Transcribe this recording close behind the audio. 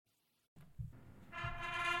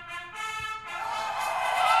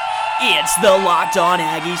It's the Locked On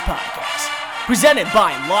Aggies podcast, presented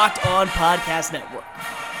by Locked On Podcast Network,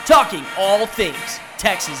 talking all things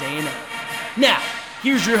Texas A&M. Now,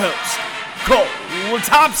 here's your host, Cole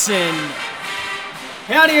Thompson.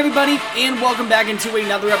 Howdy everybody, and welcome back into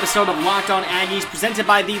another episode of Locked On Aggies, presented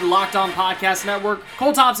by the Locked On Podcast Network.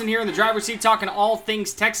 Cole Thompson here in the driver's seat, talking all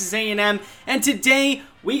things Texas A&M, and today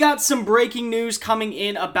we got some breaking news coming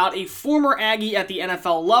in about a former Aggie at the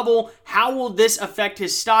NFL level. How will this affect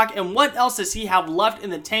his stock, and what else does he have left in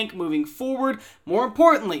the tank moving forward? More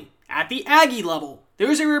importantly, at the Aggie level,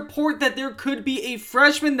 there's a report that there could be a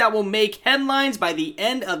freshman that will make headlines by the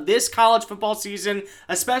end of this college football season,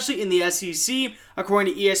 especially in the SEC.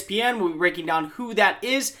 According to ESPN, we'll be breaking down who that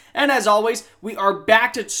is. And as always, we are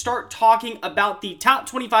back to start talking about the top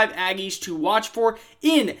 25 Aggies to watch for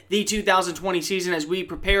in the 2020 season as we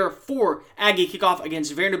prepare for Aggie kickoff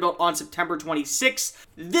against Vanderbilt on September 26th.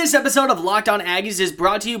 This episode of Locked On Aggies is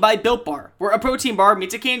brought to you by Built Bar, where a protein bar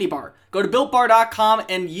meets a candy bar. Go to BuiltBar.com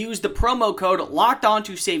and use the promo code LOCKEDON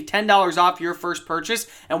to save $10 off your first purchase.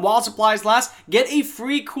 And while supplies last, get a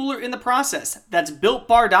free cooler in the process. That's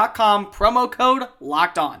BuiltBar.com, promo code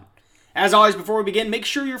LOCKEDON. As always, before we begin, make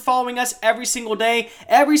sure you're following us every single day.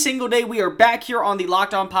 Every single day, we are back here on the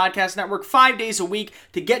Locked On Podcast Network 5 days a week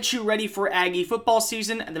to get you ready for Aggie football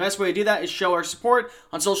season. And the best way to do that is show our support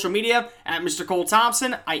on social media at Mr. Cole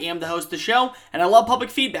Thompson. I am the host of the show, and I love public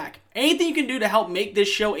feedback. Anything you can do to help make this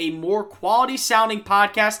show a more quality-sounding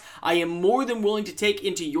podcast, I am more than willing to take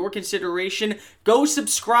into your consideration. Go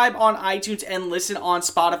subscribe on iTunes and listen on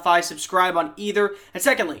Spotify. Subscribe on either. And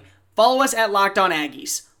secondly, follow us at Locked On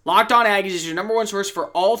Aggies. Locked On Aggies is your number one source for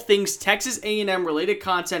all things Texas A&M related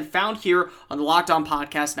content found here on the Locked On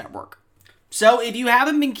Podcast Network. So if you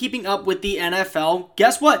haven't been keeping up with the NFL,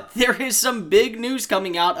 guess what? There is some big news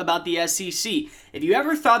coming out about the SEC. If you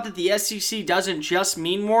ever thought that the SEC doesn't just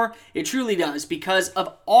mean more, it truly does, because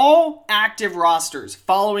of all active rosters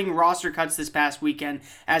following roster cuts this past weekend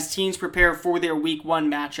as teams prepare for their Week 1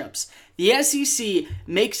 matchups. The SEC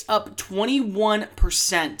makes up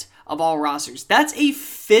 21% of all rosters. That's a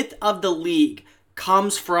fifth of the league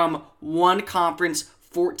comes from one conference,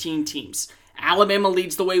 14 teams. Alabama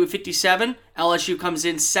leads the way with 57. LSU comes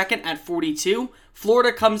in second at 42.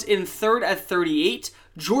 Florida comes in third at 38.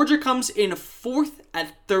 Georgia comes in fourth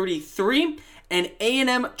at 33. And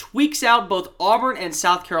A&M tweaks out both Auburn and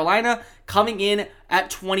South Carolina, coming in at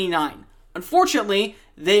 29. Unfortunately,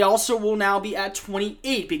 they also will now be at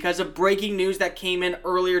 28 because of breaking news that came in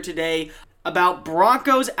earlier today about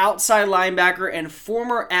Broncos outside linebacker and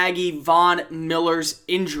former Aggie Von Miller's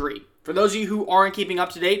injury. For those of you who aren't keeping up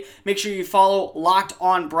to date, make sure you follow Locked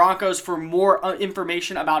On Broncos for more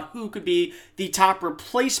information about who could be the top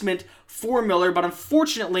replacement for Miller, but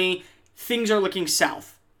unfortunately, things are looking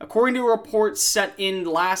south. According to a report set in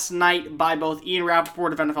last night by both Ian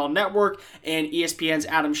Rapoport of NFL Network and ESPN's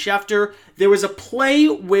Adam Schefter, there was a play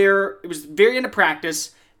where it was very end of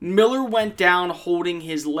practice. Miller went down holding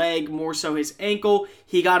his leg, more so his ankle.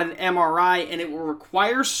 He got an MRI and it will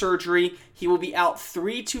require surgery. He will be out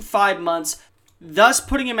 3 to 5 months, thus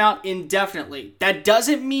putting him out indefinitely. That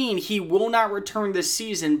doesn't mean he will not return this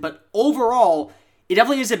season, but overall, it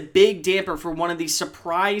definitely is a big damper for one of the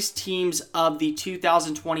surprise teams of the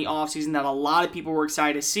 2020 offseason that a lot of people were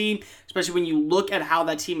excited to see, especially when you look at how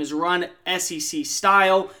that team is run, SEC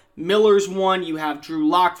style. Miller's one. You have Drew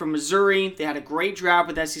Lock from Missouri. They had a great draft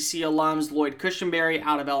with SEC alums. Lloyd Cushenberry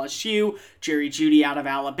out of LSU. Jerry Jeudy out of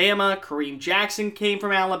Alabama. Kareem Jackson came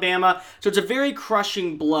from Alabama. So it's a very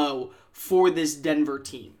crushing blow for this Denver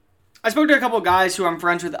team. I spoke to a couple of guys who I'm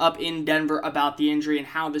friends with up in Denver about the injury and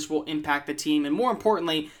how this will impact the team. And more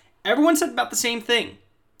importantly, everyone said about the same thing.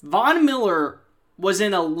 Von Miller was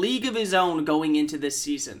in a league of his own going into this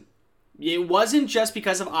season. It wasn't just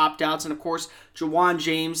because of opt-outs, and of course, Jawan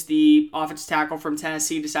James, the offensive tackle from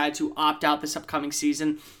Tennessee, decided to opt out this upcoming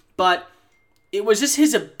season, but it was just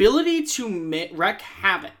his ability to wreak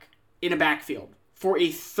havoc in a backfield for a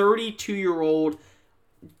 32-year-old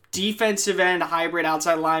defensive end, hybrid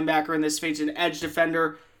outside linebacker, in this case an edge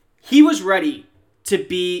defender. He was ready to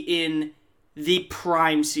be in the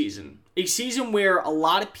prime season. A season where a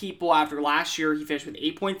lot of people, after last year, he finished with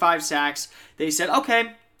 8.5 sacks, they said,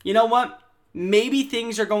 okay, you know what? Maybe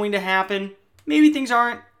things are going to happen. Maybe things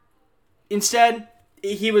aren't. Instead,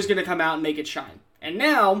 he was going to come out and make it shine. And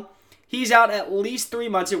now, he's out at least 3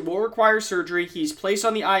 months. It will require surgery. He's placed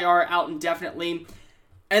on the IR out indefinitely.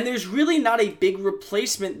 And there's really not a big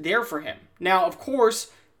replacement there for him. Now, of course,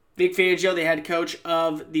 Vic Fangio, the head coach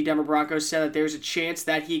of the Denver Broncos, said that there's a chance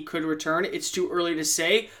that he could return. It's too early to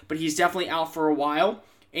say, but he's definitely out for a while.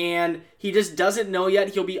 and he just doesn't know yet.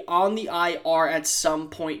 He'll be on the IR at some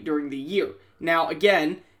point during the year. Now,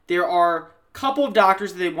 again, there are a couple of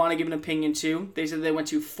doctors that they want to give an opinion to. They said they went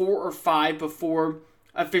to 4 or 5 before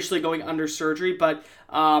officially going under surgery, but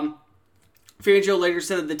Fangio later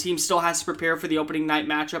said that the team still has to prepare for the opening night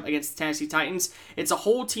matchup against the Tennessee Titans. It's a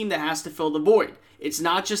whole team that has to fill the void. It's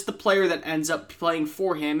not just the player that ends up playing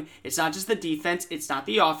for him. It's not just the defense. It's not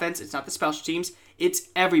the offense. It's not the special teams. It's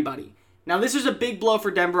everybody. Now, this is a big blow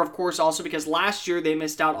for Denver, of course, also because last year they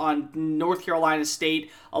missed out on North Carolina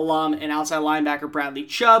State alum and outside linebacker Bradley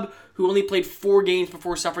Chubb, who only played 4 games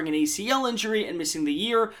before suffering an ACL injury and missing the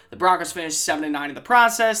year. The Broncos finished 7-9 in the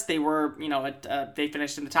process. They were, they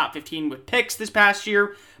finished in the top 15 with picks this past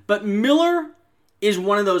year. But Miller is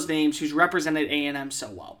one of those names who's represented A&M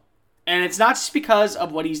so well. And it's not just because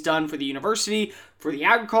of what he's done for the university, for the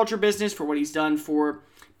agriculture business, for what he's done for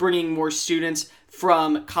bringing more students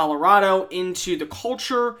from Colorado into the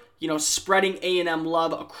culture, spreading A&M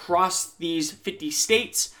love across these 50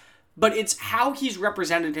 states, but it's how he's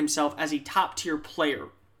represented himself as a top-tier player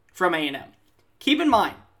from A&M. Keep in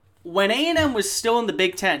mind, when A&M was still in the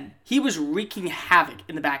Big Ten, he was wreaking havoc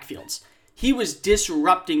in the backfields. He was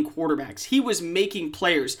disrupting quarterbacks. He was making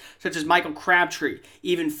players such as Michael Crabtree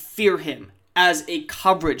even fear him as a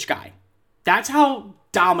coverage guy. That's how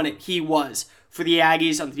dominant he was for the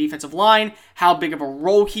Aggies on the defensive line, how big of a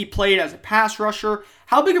role he played as a pass rusher,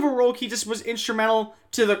 how big of a role he just was instrumental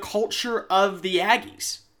to the culture of the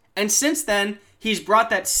Aggies. And since then, he's brought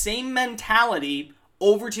that same mentality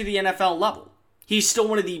over to the NFL level. He's still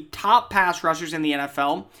one of the top pass rushers in the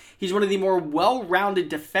NFL. He's one of the more well-rounded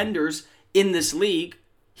defenders in this league.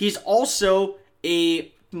 He's also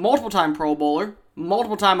a multiple-time Pro Bowler,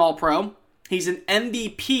 multiple-time All-Pro. He's an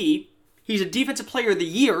MVP. He's a Defensive Player of the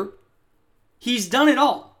Year. He's done it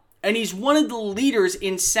all, and he's one of the leaders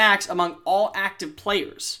in sacks among all active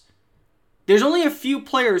players. There's only a few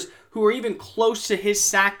players who are even close to his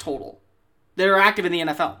sack total that are active in the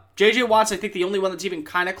NFL. J.J. Watt's, I think, the only one that's even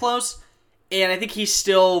kind of close, and I think he's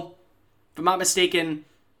still, if I'm not mistaken,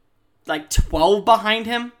 like 12 behind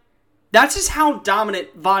him. That's just how dominant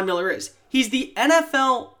Von Miller is. He's the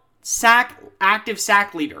NFL active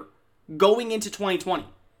sack leader going into 2020.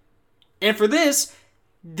 And for this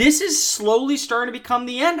is slowly starting to become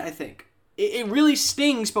the end, I think. It really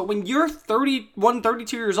stings, but when you're 31,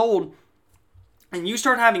 32 years old, and you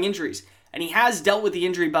start having injuries, and he has dealt with the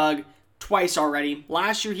injury bug twice already.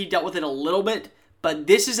 Last year he dealt with it a little bit, but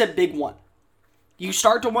this is a big one. You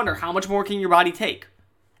start to wonder, how much more can your body take?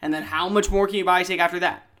 And then how much more can your body take after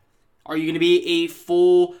that? Are you going to be a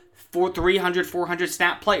full 300, 400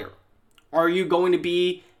 snap player? Are you going to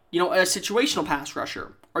be, a situational pass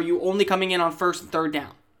rusher? Are you only coming in on first and third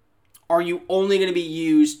down? Are you only going to be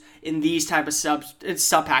used in these type of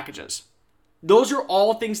sub packages? Those are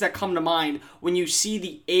all things that come to mind when you see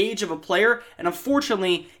the age of a player, and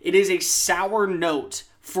unfortunately, it is a sour note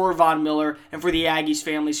for Von Miller and for the Aggies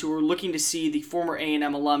families who are looking to see the former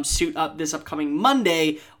A&M alum suit up this upcoming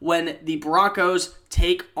Monday when the Broncos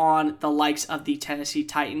take on the likes of the Tennessee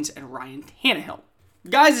Titans and Ryan Tannehill.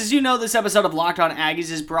 Guys, as you know, this episode of Locked On Aggies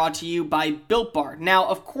is brought to you by Built Bar. Now,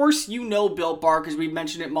 of course, you know Built Bar because we've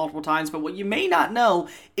mentioned it multiple times, but what you may not know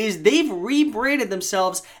is they've rebranded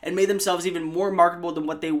themselves and made themselves even more marketable than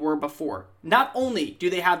what they were before. Not only do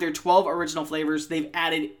they have their 12 original flavors, they've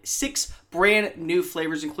added 6 brand new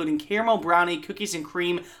flavors, including caramel brownie, cookies and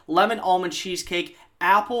cream, lemon almond cheesecake,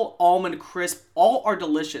 apple almond crisp. All are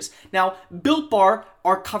delicious. Now, Built Bar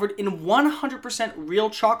are covered in 100% real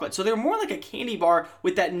chocolate, so they're more like a candy bar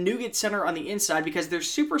with that nougat center on the inside because they're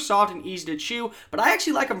super soft and easy to chew, but I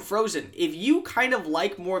actually like them frozen. If you kind of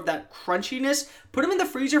like more of that crunchiness, put them in the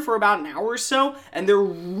freezer for about an hour or so, and they're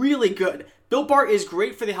really good. Built Bar is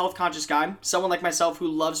great for the health-conscious guy, someone like myself who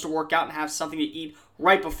loves to work out and have something to eat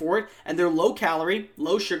right before it, and they're low calorie,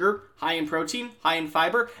 low sugar, high in protein, high in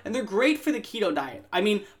fiber, and they're great for the keto diet. I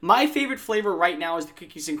mean, my favorite flavor right now is the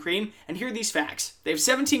cookies and cream, and here are these facts. They have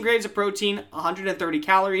 17 grams of protein, 130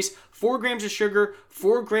 calories, 4 grams of sugar,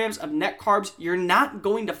 4 grams of net carbs. You're not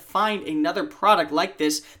going to find another product like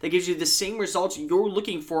this that gives you the same results you're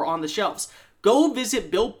looking for on the shelves. Go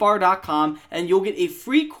visit BuiltBar.com and you'll get a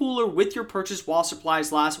free cooler with your purchase while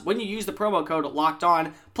supplies last when you use the promo code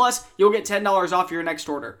LOCKEDON. Plus, you'll get $10 off your next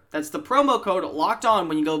order. That's the promo code LOCKEDON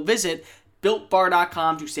when you go visit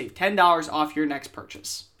BuiltBar.com to save $10 off your next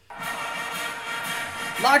purchase.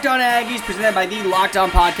 Locked On Aggies, presented by the Locked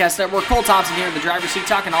On Podcast Network. Cole Thompson here in the driver's seat,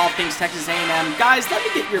 talking all things Texas A&M. Guys, let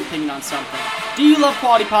me get your opinion on something. Do you love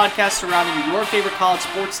quality podcasts surrounding your favorite college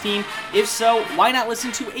sports team? If so, why not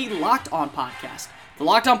listen to a Locked On podcast? The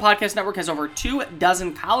Locked On Podcast Network has over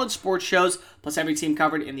 24 college sports shows, plus every team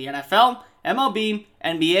covered in the NFL, MLB,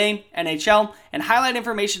 NBA, NHL, and highlight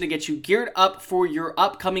information to get you geared up for your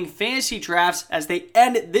upcoming fantasy drafts as they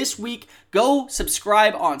end this week. Go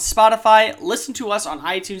subscribe on Spotify, listen to us on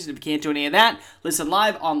iTunes, and if you can't do any of that, listen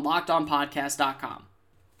live on LockedOnPodcast.com.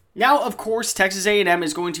 Now, of course, Texas A&M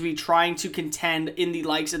is going to be trying to contend in the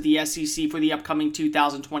likes of the SEC for the upcoming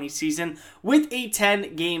 2020 season with a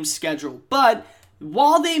 10-game schedule. But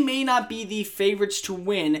while they may not be the favorites to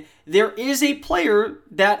win, there is a player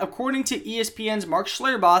that, according to ESPN's Mark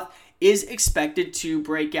Schlierbath, is expected to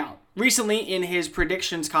break out. Recently, in his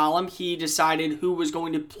predictions column, he decided who was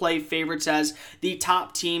going to play favorites as the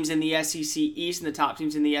top teams in the SEC East and the top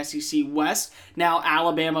teams in the SEC West. Now,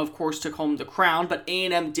 Alabama, of course, took home the crown, but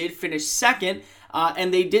A&M did finish second,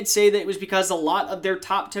 and they did say that it was because a lot of their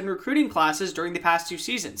top 10 recruiting classes during the past 2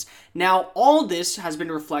 seasons. Now, all this has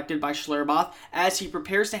been reflected by Schlierbath as he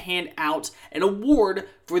prepares to hand out an award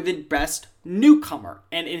for the best newcomer.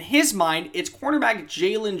 And in his mind, it's cornerback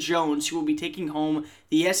Jalen Jones who will be taking home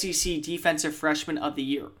the SEC Defensive Freshman of the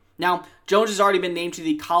Year. Now, Jones has already been named to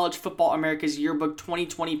the College Football America's Yearbook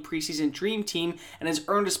 2020 Preseason Dream Team and has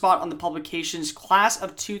earned a spot on the publication's Class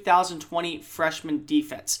of 2020 Freshman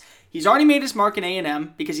Defense. He's already made his mark in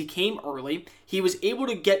A&M because he came early. He was able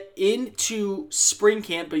to get into spring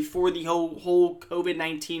camp before the whole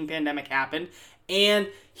COVID-19 pandemic happened, and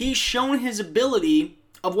he's shown his ability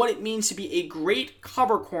of what it means to be a great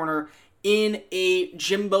cover corner in a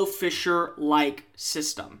Jimbo Fisher-like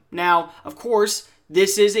system. Now, of course,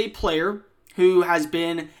 this is a player who has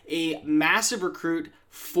been a massive recruit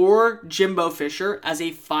for Jimbo Fisher as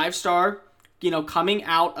a 5-star, coming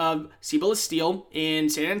out of Cibolo Steel in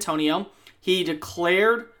San Antonio. He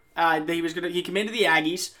declared that he committed to the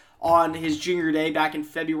Aggies on his junior day back in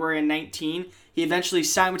February of 19. He eventually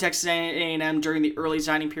signed with Texas A&M during the early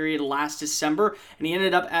signing period last December, and he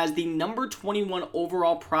ended up as the number 21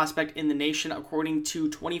 overall prospect in the nation according to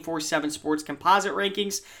 24/7 Sports composite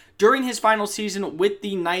rankings. During his final season with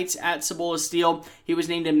the Knights at Cibolo Steel, he was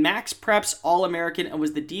named a Max Preps All-American and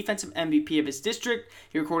was the defensive MVP of his district.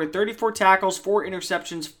 He recorded 34 tackles, 4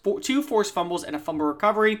 interceptions, 2 forced fumbles, and a fumble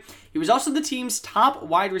recovery. He was also the team's top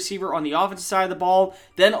wide receiver on the offensive side of the ball.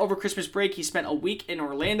 Then over Christmas break, he spent a week in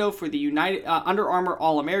Orlando for the Under Armour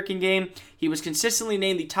All-American game. He was consistently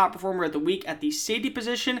named the top performer of the week at the safety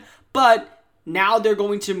position, but now they're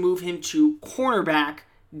going to move him to cornerback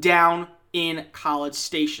down in College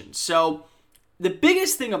Station. So the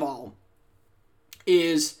biggest thing of all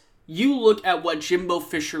is you look at what Jimbo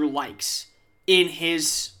Fisher likes in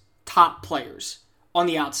his top players on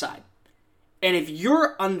the outside. And if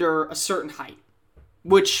you're under a certain height,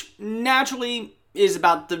 which naturally is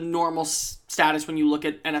about the normal status when you look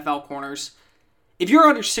at NFL corners, if you're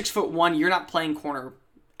under 6'1", you're not playing corner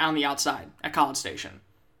on the outside at College Station.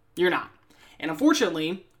 You're not. And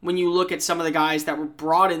unfortunately, when you look at some of the guys that were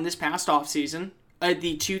brought in this past offseason at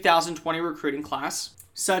the 2020 recruiting class,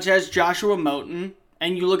 such as Joshua Moten,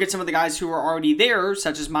 and you look at some of the guys who are already there,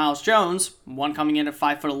 such as Miles Jones, one coming in at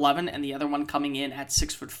 5'11", and the other one coming in at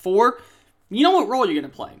 6'4", you know what role you're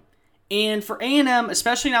going to play. And for A&M,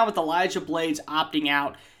 especially now with Elijah Blades opting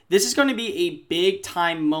out, this is going to be a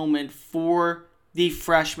big-time moment for the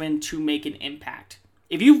freshman to make an impact.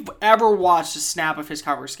 If you've ever watched a snap of his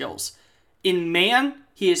cover skills, in man,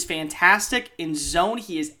 he is fantastic. In zone,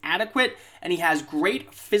 he is adequate, and he has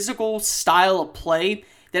great physical style of play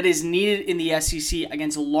that is needed in the SEC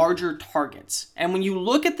against larger targets. And when you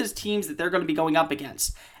look at the teams that they're going to be going up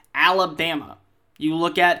against, Alabama, you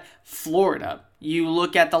look at Florida, you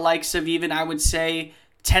look at the likes of even, I would say,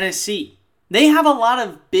 Tennessee. They have a lot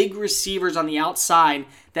of big receivers on the outside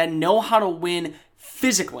that know how to win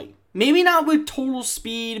physically. Maybe not with total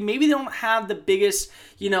speed. Maybe they don't have the biggest,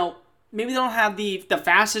 maybe they don't have the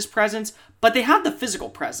fastest presence, but they have the physical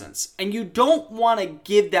presence. And you don't want to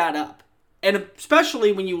give that up. And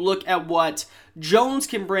especially when you look at what Jones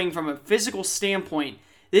can bring from a physical standpoint,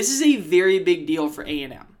 this is a very big deal for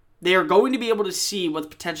A&M. They are going to be able to see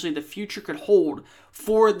what potentially the future could hold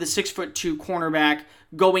for the 6'2" cornerback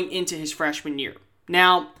going into his freshman year.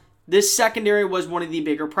 Now, this secondary was one of the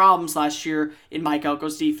bigger problems last year in Mike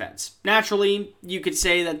Elko's defense. Naturally, you could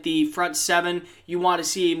say that the front seven, you want to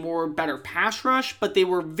see a better pass rush, but they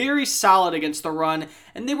were very solid against the run,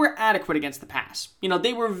 and they were adequate against the pass.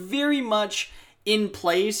 They were very much in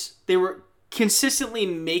place. They were consistently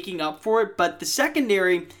making up for it, but the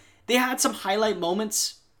secondary, they had some highlight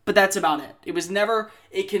moments, but that's about it. It was never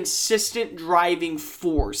a consistent driving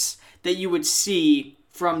force that you would see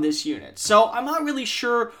from this unit. So I'm not really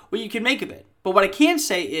sure what you can make of it. But what I can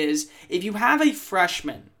say is, if you have a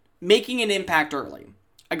freshman making an impact early,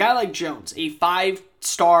 a guy like Jones, a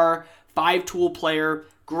 5-star, 5-tool player,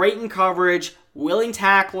 great in coverage, willing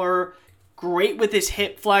tackler, great with his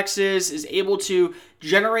hip flexes, is able to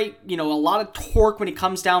generate, a lot of torque when he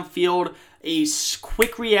comes downfield, a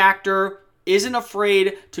quick reactor, isn't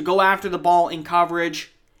afraid to go after the ball in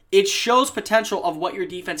coverage. It shows potential of what your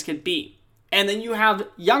defense can be. And then you have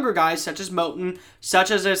younger guys such as Moton,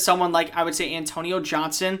 such as someone like, I would say, Antonio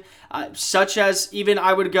Johnson, such as even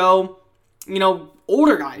I would go,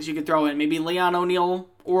 older guys you could throw in, maybe Leon O'Neal,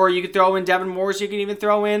 or you could throw in Devin Morris, you can even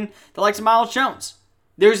throw in the likes of Miles Jones.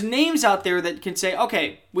 There's names out there that can say,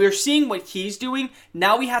 okay, we're seeing what he's doing,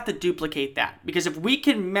 now we have to duplicate that. Because if we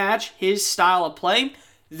can match his style of play,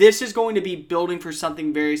 this is going to be building for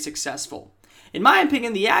something very successful. In my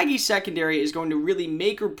opinion, the Aggie secondary is going to really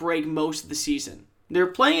make or break most of the season. They're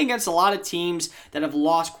playing against a lot of teams that have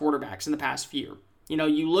lost quarterbacks in the past year.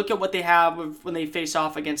 You look at what they have when they face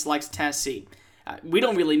off against the likes of Tennessee. We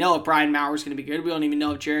don't really know if Brian Maurer is going to be good. We don't even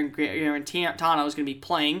know if Jaron Garantano is going to be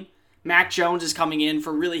playing. Mac Jones is coming in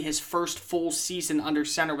for really his first full season under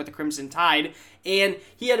center with the Crimson Tide. And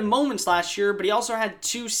he had moments last year, but he also had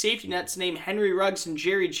 2 safety nets named Henry Ruggs and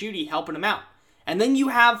Jerry Jeudy helping him out. And then you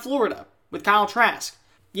have Florida with Kyle Trask.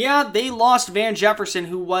 Yeah, they lost Van Jefferson,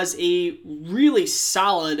 who was a really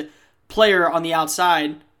solid player on the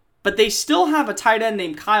outside, but they still have a tight end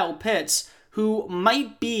named Kyle Pitts, who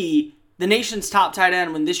might be the nation's top tight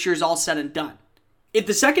end when this year's all said and done. If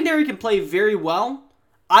the secondary can play very well,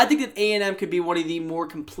 I think that A&M could be one of the more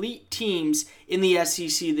complete teams in the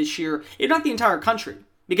SEC this year, if not the entire country,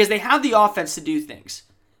 because they have the offense to do things.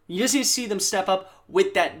 You just need to see them step up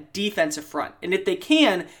with that defensive front. And if they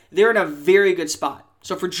can, they're in a very good spot.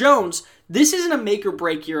 So for Jones, this isn't a make or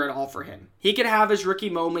break year at all for him. He can have his rookie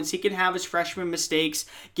moments. He can have his freshman mistakes,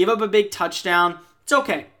 give up a big touchdown. It's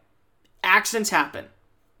okay. Accidents happen.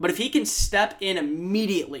 But if he can step in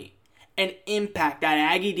immediately and impact that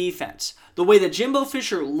Aggie defense the way that Jimbo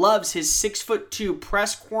Fisher loves his 6'2"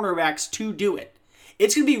 press cornerbacks to do it,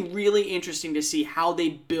 it's going to be really interesting to see how they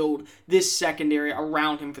build this secondary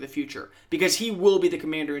around him for the future, because he will be the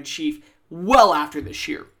commander-in-chief well after this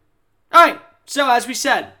year. All right, so as we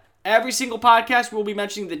said, every single podcast we'll be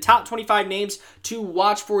mentioning the top 25 names to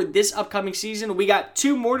watch for this upcoming season. We got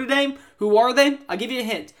 2 more today. Who are they? I'll give you a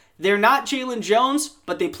hint. They're not Jalen Jones,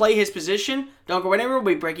 but they play his position. Don't go anywhere.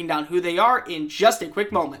 We'll be breaking down who they are in just a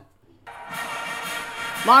quick moment.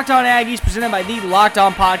 Locked On Aggies, presented by the Locked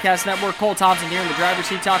On Podcast Network. Cole Thompson here in the driver's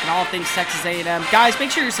seat, talking all things Texas A&M. Guys,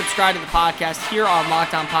 make sure you subscribe to the podcast here on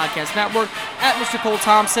Locked On Podcast Network at Mr. Cole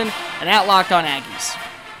Thompson and at Locked On Aggies.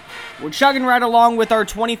 We're chugging right along with our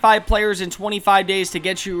 25 players in 25 days to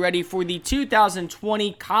get you ready for the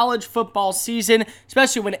 2020 college football season,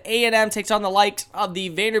 especially when A&M takes on the likes of the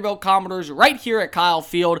Vanderbilt Commodores right here at Kyle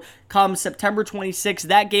Field come September 26th.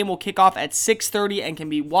 That game will kick off at 6:30 and can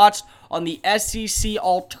be watched on the SEC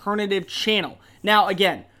Alternative Channel. Now,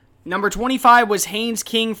 again, number 25 was Haynes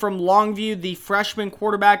King from Longview, the freshman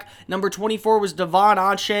quarterback. Number 24 was Devon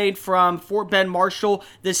Achane from Fort Bend Marshall,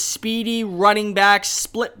 the speedy running back,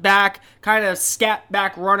 split back, kind of scat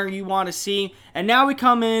back runner you want to see. And now we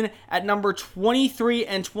come in at number 23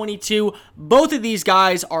 and 22. Both of these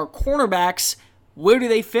guys are cornerbacks. Where do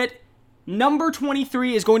they fit? Number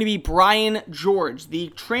 23 is going to be Brian George, the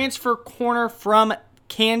transfer corner from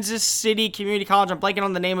Kansas City Community College. I'm blanking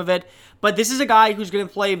on the name of it. But this is a guy who's going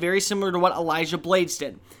to play very similar to what Elijah Blades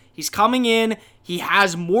did. He's coming in. He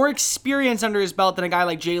has more experience under his belt than a guy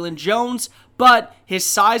like Jalen Jones, but his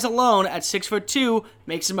size alone at 6'2"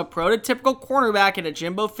 makes him a prototypical cornerback in a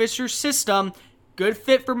Jimbo Fisher system. Good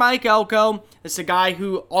fit for Mike Elko. It's a guy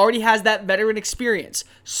who already has that veteran experience.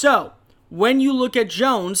 So, when you look at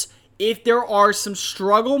Jones, if there are some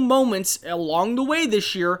struggle moments along the way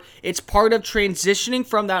this year, it's part of transitioning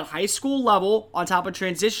from that high school level, on top of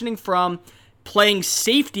transitioning from playing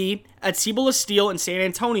safety at Cibola Steel in San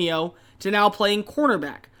Antonio to now playing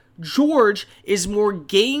cornerback. George is more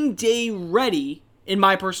game day ready, in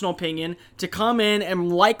my personal opinion, to come in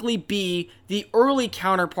and likely be the early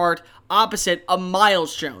counterpart opposite of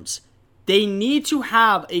Miles Jones. They need to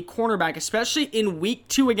have a cornerback, especially in week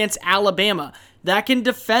 2 against Alabama, that can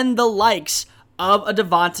defend the likes of a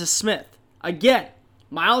Devonta Smith. Again,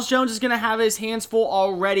 Miles Jones is going to have his hands full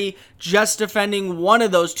already just defending one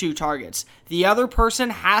of those 2 targets. The other person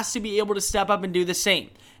has to be able to step up and do the same.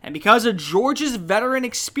 And because of George's veteran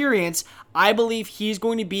experience, I believe he's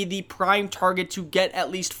going to be the prime target to get at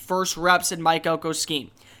least first reps in Mike Elko's scheme.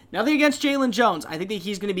 Nothing against Jalen Jones. I think that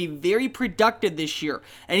he's going to be very productive this year.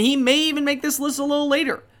 And he may even make this list a little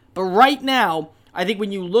later. But right now, I think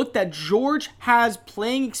when you look that George has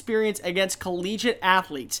playing experience against collegiate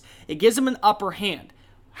athletes, it gives him an upper hand.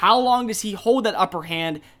 How long does he hold that upper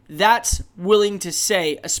hand? That's willing to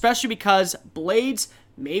say, especially because Blades,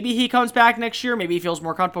 maybe he comes back next year. Maybe he feels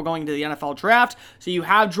more comfortable going into the NFL draft. So you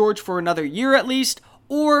have George for another year at least.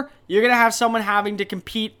 Or you're going to have someone having to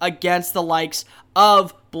compete against the likes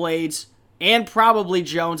of Blades and probably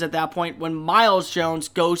Jones at that point when Miles Jones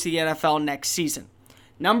goes to the NFL next season.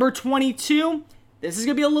 Number 22, this is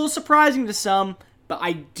going to be a little surprising to some, but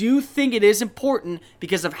I do think it is important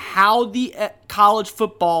because of how the college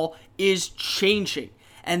football is changing,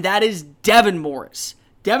 and that is Devin Morris.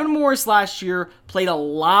 Devin Morris last year played a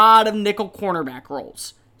lot of nickel cornerback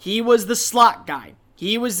roles. He was the slot guy.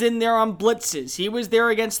 He was in there on blitzes. He was there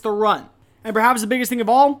against the run. And perhaps the biggest thing of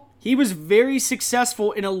all, he was very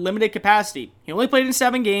successful in a limited capacity. He only played in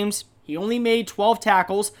 7 games. He only made 12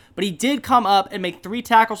 tackles, but he did come up and make 3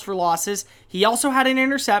 tackles for losses. He also had an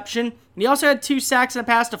interception, and he also had 2 sacks and a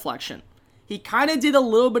pass deflection. He kind of did a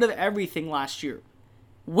little bit of everything last year.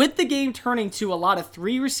 With the game turning to a lot of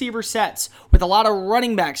 3 receiver sets, with a lot of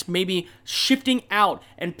running backs maybe shifting out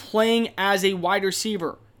and playing as a wide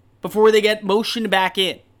receiver before they get motioned back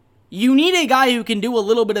in, you need a guy who can do a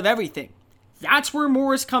little bit of everything. That's where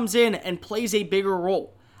Morris comes in and plays a bigger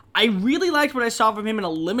role. I really liked what I saw from him in a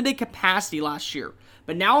limited capacity last year.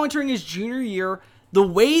 But now entering his junior year, the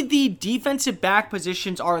way the defensive back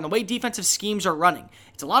positions are and the way defensive schemes are running,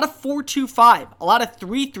 it's a lot of 4-2-5, a lot of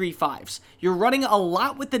 3-3-5s. You're running a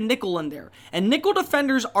lot with the nickel in there. And nickel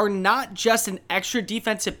defenders are not just an extra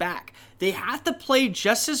defensive back. They have to play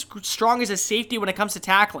just as strong as a safety when it comes to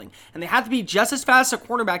tackling. And they have to be just as fast as a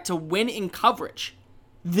cornerback to win in coverage.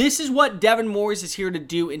 This is what Devin Morris is here to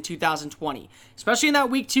do in 2020, especially in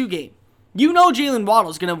that Week 2 game. You know Jalen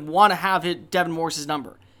Waddle is going to want to have Devin Morris'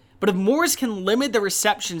 number. But if Morris can limit the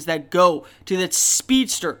receptions that go to that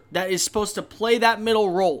speedster that is supposed to play that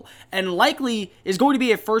middle role and likely is going to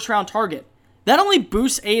be a first-round target, that only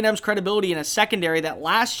boosts A&M's credibility in a secondary that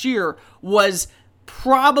last year was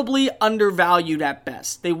probably undervalued at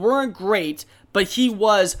best. They weren't great, but he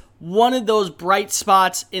was one of those bright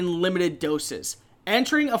spots in limited doses.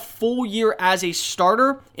 Entering a full year as a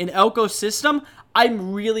starter in Elko's system,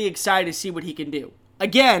 I'm really excited to see what he can do.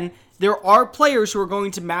 Again, there are players who are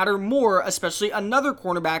going to matter more, especially another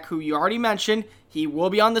cornerback who you already mentioned. He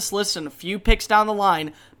will be on this list and a few picks down the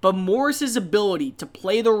line, but Morris's ability to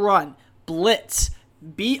play the run, blitz,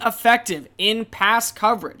 be effective in pass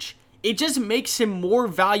coverage, it just makes him more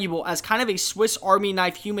valuable as kind of a Swiss Army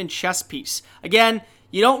knife human chess piece. Again,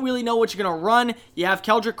 you don't really know what you're going to run. You have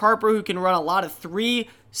Keldrick Harper who can run a lot of 3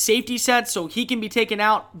 safety sets, so he can be taken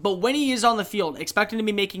out. But when he is on the field, expect him to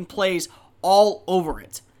be making plays all over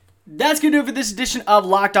it. That's going to do it for this edition of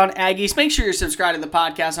Locked On Aggies. Make sure you're subscribed to the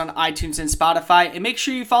podcast on iTunes and Spotify. And make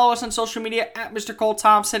sure you follow us on social media at Mr. Cole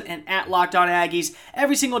Thompson and at Locked On Aggies.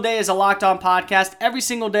 Every single day is a Locked On podcast. Every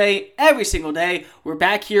single day, we're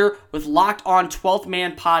back here with Locked On 12th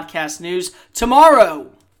Man Podcast News.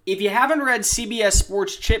 Tomorrow, if you haven't read CBS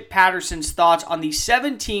Sports' Chip Patterson's thoughts on the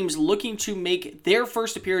 7 teams looking to make their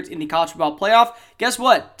first appearance in the college football playoff, guess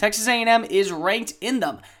what? Texas A&M is ranked in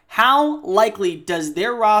them. How likely does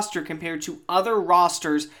their roster compare to other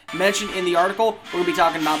rosters mentioned in the article? We're going to be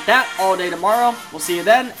talking about that all day tomorrow. We'll see you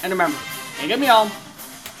then. And remember, ain't get me all.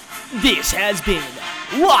 This has been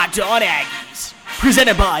Locked On Aggies,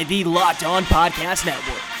 presented by the Locked On Podcast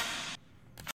Network.